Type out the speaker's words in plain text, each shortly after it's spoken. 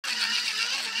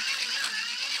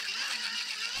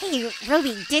Hey,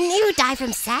 Ruby, didn't you die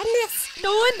from sadness?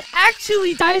 No one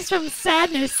actually dies from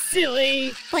sadness,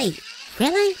 silly. Wait,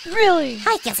 really? Really?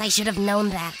 I guess I should have known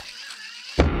that.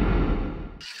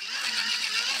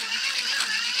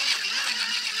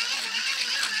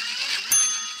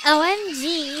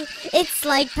 OMG, it's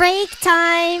like break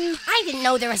time. I didn't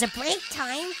know there was a break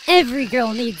time. Every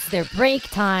girl needs their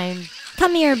break time.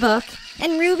 Come here, Book.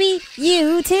 And Ruby,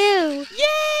 you too.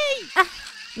 Yay!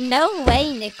 No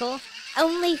way, Nickel.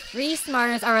 Only free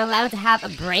smarters are allowed to have a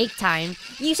break time.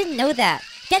 You should know that.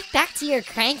 Get back to your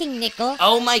cranking, Nickel.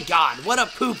 Oh my god, what a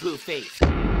poo-poo face.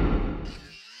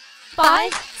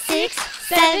 5, 6,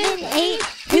 7, 8.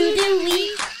 Who do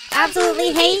we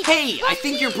absolutely hate? Hey, I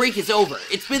think your break is over.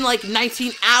 It's been like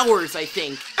 19 hours, I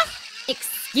think.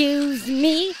 Excuse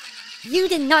me? You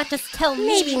did not just tell me.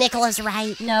 Maybe Nickel is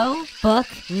right. No, Book,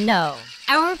 no.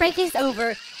 Our break is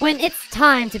over when it's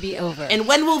time to be over. And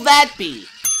when will that be?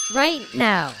 Right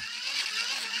now.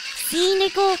 See,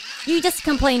 Nickel? You just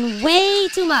complain way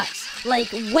too much.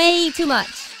 Like, way too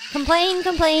much. Complain,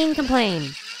 complain,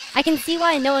 complain. I can see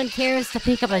why no one cares to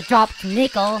pick up a dropped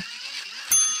nickel.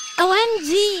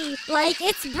 OMG! Like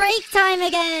it's break time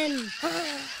again!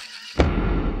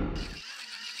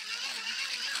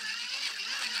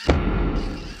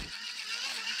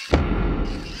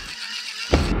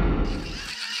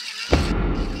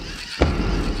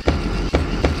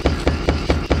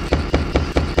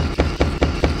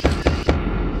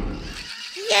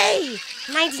 Yay!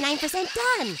 99%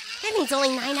 done. That means only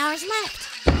 9 hours left.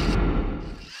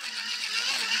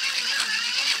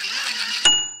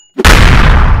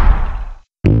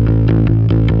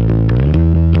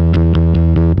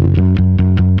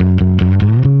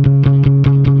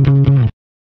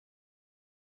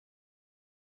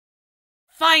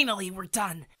 Finally, we're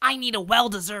done. I need a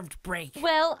well-deserved break.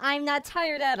 Well, I'm not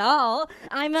tired at all.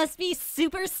 I must be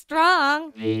super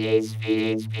strong.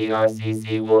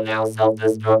 VHVHPRCC will now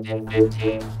self-destruct in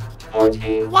 15,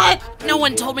 14... What? No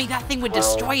one told me that thing would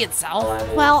destroy itself.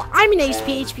 Well, I'm an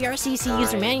HPHPRCC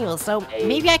user manual, so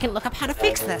maybe I can look up how to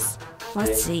fix this.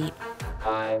 Let's see.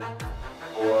 5,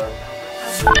 4...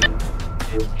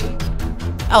 15...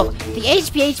 Oh, the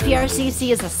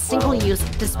HPHPRCC is a single-use,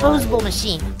 disposable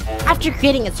machine. After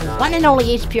creating its one and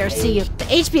only HPRC, the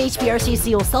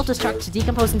HPHPRCC will self-destruct to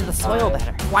decompose into the soil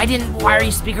better. Why didn't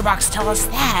Wiry Speaker Box tell us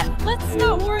that? Let's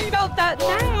not worry about that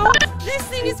now. This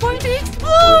thing is going to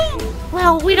explode.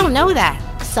 Well, we don't know that.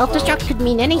 Self-destruct could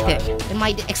mean anything. It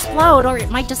might explode, or it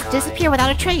might just disappear without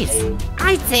a trace.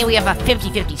 I'd say we have a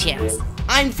 50-50 chance.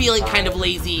 I'm feeling kind of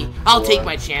lazy. I'll take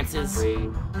my chances. 3,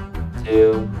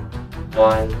 2...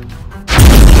 1...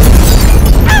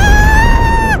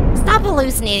 Stop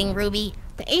hallucinating, Ruby.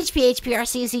 The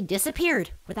HPHPRCC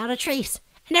disappeared without a trace,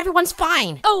 and everyone's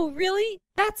fine. Oh, really?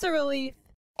 That's a relief.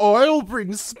 I'll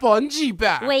bring Spongy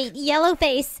back. Wait,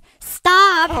 Yellowface,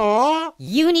 stop! Huh?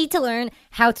 You need to learn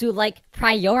how to,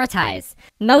 prioritize.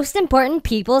 Most important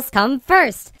peoples come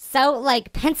first. So,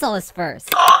 pencil is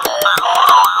first.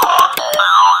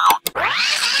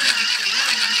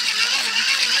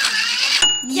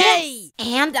 Yay!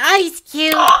 And Ice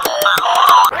Cube.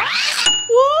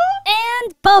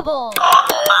 And Bubble!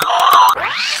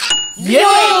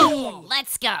 Yay!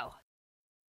 Let's go.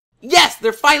 Yes,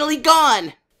 they're finally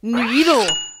gone! Needle,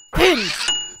 Pin,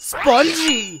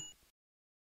 Spongy.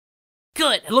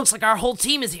 Good, it looks like our whole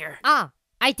team is here.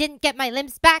 I didn't get my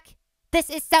limbs back. This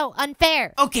is so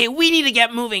unfair. Okay, we need to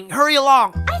get moving. Hurry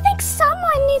along. I think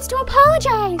someone needs to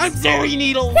apologize. I'm sorry,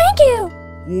 Needle. Thank you.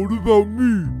 What about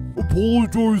me?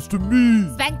 Apologize to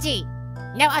me. Spongy,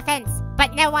 no offense,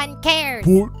 but no one cares.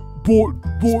 But,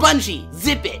 Spongy,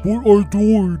 zip it! I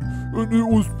died, and it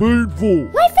was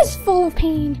painful. Life is full of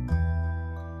pain.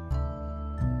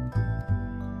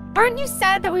 Aren't you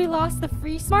sad that we lost the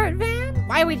free smart van?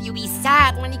 Why would you be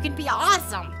sad when you can be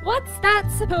awesome? What's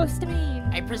that supposed to mean?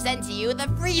 I present to you the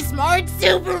Free Smart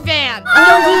Super Van.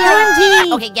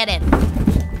 OMG! Okay, get in.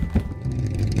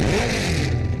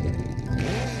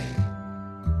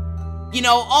 You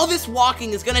know, all this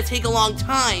walking is gonna take a long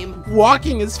time.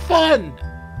 Walking is fun.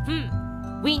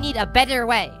 We need a better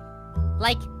way.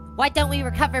 Why don't we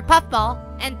recover Puffball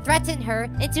and threaten her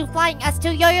into flying us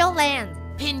to Yo-Yo Land?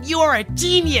 Pin, you are a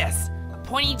genius! A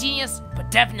pointy genius,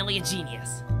 but definitely a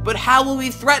genius. But how will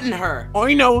we threaten her?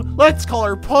 I know. Let's call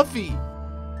her Puffy.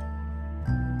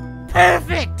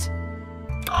 Perfect!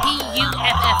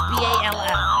 Puffball.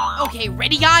 Okay,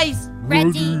 ready, guys?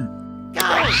 Ready?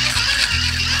 Go!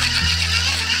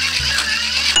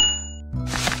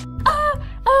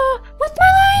 What's my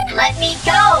line? Let me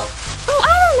go! Oh, I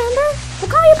remember. We'll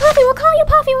call you Puffy, we'll call you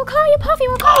Puffy, we'll call you Puffy,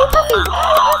 we'll call you Puffy, we'll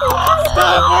call you Puffy, we'll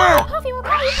call you Puffy, we'll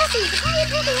call you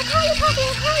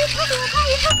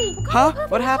Huh?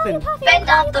 What happened? Fend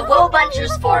off the woe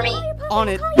bunchers for me. On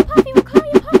it.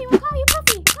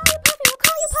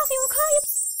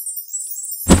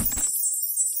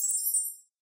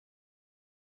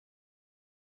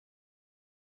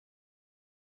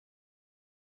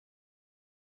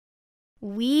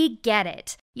 We get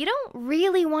it. You don't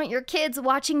really want your kids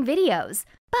watching videos,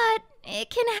 but it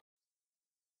can happen.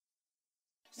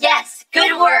 Yes,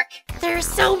 good work. There's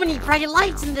so many bright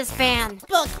lights in this van.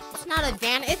 Look, it's not a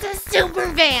van, it's a super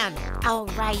van. Oh,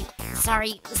 right.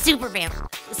 Sorry, super van.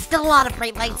 Still a lot of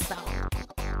bright lights, though.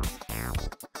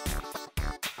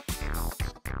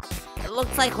 It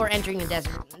looks like we're entering the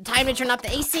desert. Time to turn up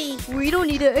the AC. We don't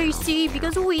need an AC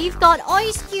because we've got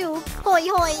Ice Cube. Hoi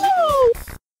hoi.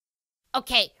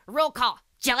 Okay, roll call.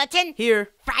 Gelatin? Here.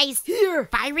 Fries? Here.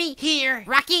 Fiery? Here.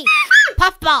 Rocky?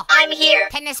 Puffball? I'm here.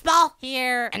 Tennis ball?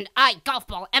 Here. And I, golf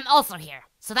ball, am also here.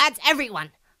 So that's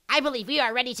everyone. I believe we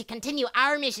are ready to continue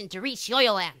our mission to reach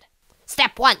Yo-Yo Land.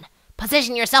 Step 1.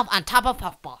 Position yourself on top of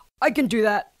Puffball. I can do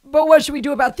that. But what should we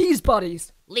do about these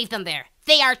buddies? Leave them there.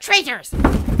 They are traitors!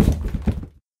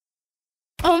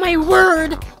 Oh my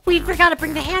word! We forgot to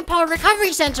bring the hand power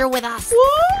recovery center with us.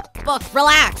 What? Book,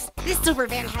 relax. This super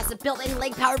van has a built-in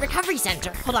leg power recovery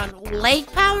center. Hold on, leg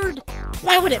powered?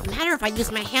 Why would it matter if I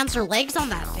use my hands or legs on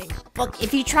that thing? Book,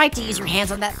 if you tried to use your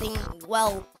hands on that thing,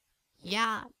 well,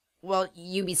 Yeah. well,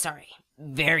 you'd be sorry.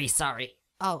 Very sorry.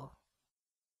 Oh.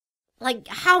 Like,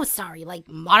 how sorry? Like,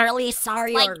 moderately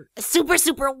sorry Like, or...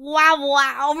 super,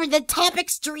 wow, over the top,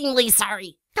 extremely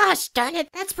sorry. Gosh darn it,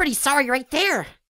 that's pretty sorry right there.